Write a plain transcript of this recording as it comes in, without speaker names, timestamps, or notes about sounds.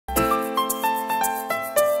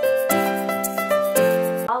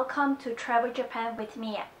welcome to Travel Japan with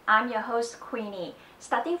me. I'm your host Queenie.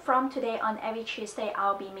 Starting from today, on every Tuesday,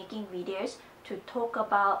 I'll be making videos to talk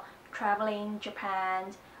about traveling Japan,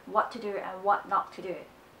 what to do and what not to do.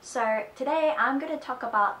 So today I'm going to talk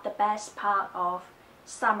about the best part of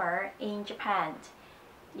summer in Japan.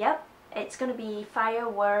 Yep, it's going to be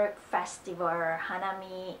Firework Festival,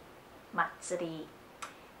 Hanami Matsuri.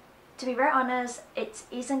 To be very honest, it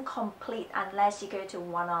isn't complete unless you go to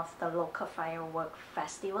one of the local firework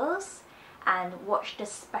festivals and watch the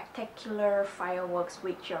spectacular fireworks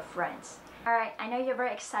with your friends. Alright, I know you're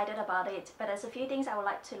very excited about it, but there's a few things I would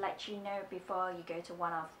like to let you know before you go to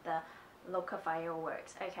one of the local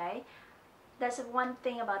fireworks, okay? There's one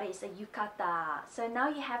thing about it, is the yukata. So now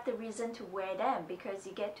you have the reason to wear them because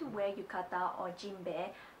you get to wear yukata or jinbe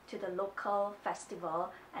to the local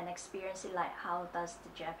festival and experience it, like how does the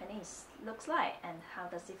Japanese looks like and how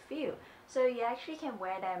does it feel. So you actually can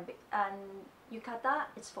wear them, and yukata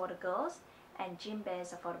is for the girls and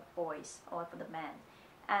jinbes are for the boys or for the men,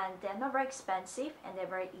 and they're not very expensive and they're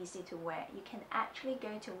very easy to wear. You can actually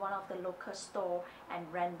go to one of the local store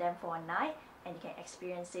and rent them for a night and you can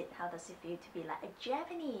experience it. How does it feel to be like a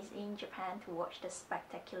Japanese in Japan, to watch the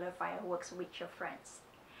spectacular fireworks with your friends.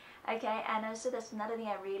 Okay, and also there's another thing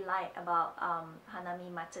I really like about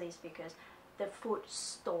Hanami Matsuri is because the food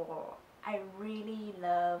store. I really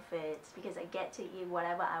love it because I get to eat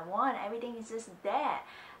whatever I want. Everything is just there,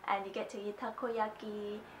 and you get to eat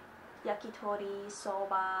takoyaki, yakitori,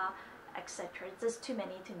 soba, etc. There's too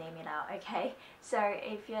many to name it out. Okay, so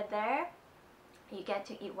if you're there, you get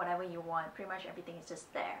to eat whatever you want. Pretty much everything is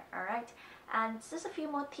just there. Alright, and just a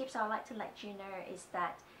few more tips I would like to let you know is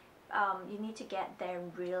that you need to get there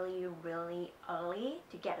really early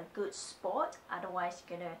to get a good spot, otherwise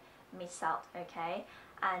you're gonna miss out. Okay,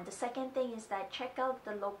 and the second thing is that check out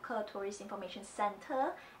the local tourist information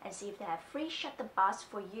center and see if they have free shuttle bus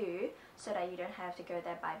for you, so that you don't have to go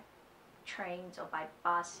there by trains or by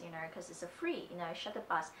bus, you know, because it's a free, you know, shuttle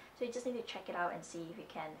bus. So you just need to check it out and see if you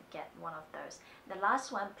can get one of those. The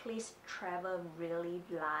last one, please travel really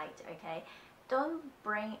light. Okay, don't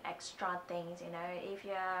bring extra things. You know, if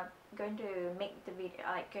you're going to make the video,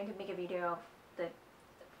 like going to make a video of the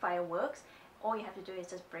fireworks, all you have to do is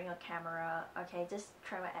just bring a camera. Okay, just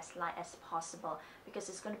travel as light as possible because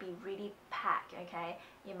it's going to be really packed. Okay,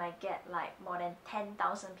 you might get like more than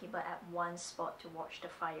 10,000 people at one spot to watch the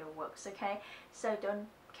fireworks. Okay, so don't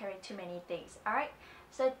carry too many things. Alright,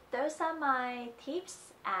 so those are my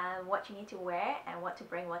tips and what you need to wear and what to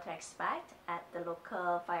bring, what to expect at the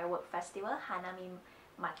local firework festival, Hanami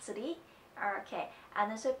Matsuri. Okay,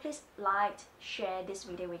 and also please like, share this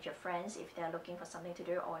video with your friends if they're looking for something to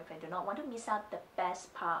do, or if they do not want to miss out the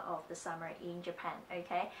best part of the summer in Japan.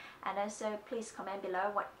 Okay, and also please comment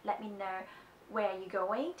below, let me know where you're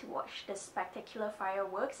going to watch the spectacular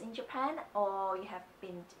fireworks in Japan, or you have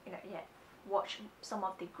been, you know, watch some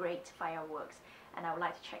of the great fireworks and I would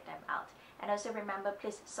like to check them out. And also remember,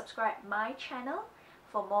 please subscribe my channel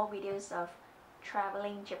for more videos of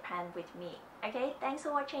traveling Japan with me. Okay, thanks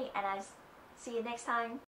for watching and I'll see you next time.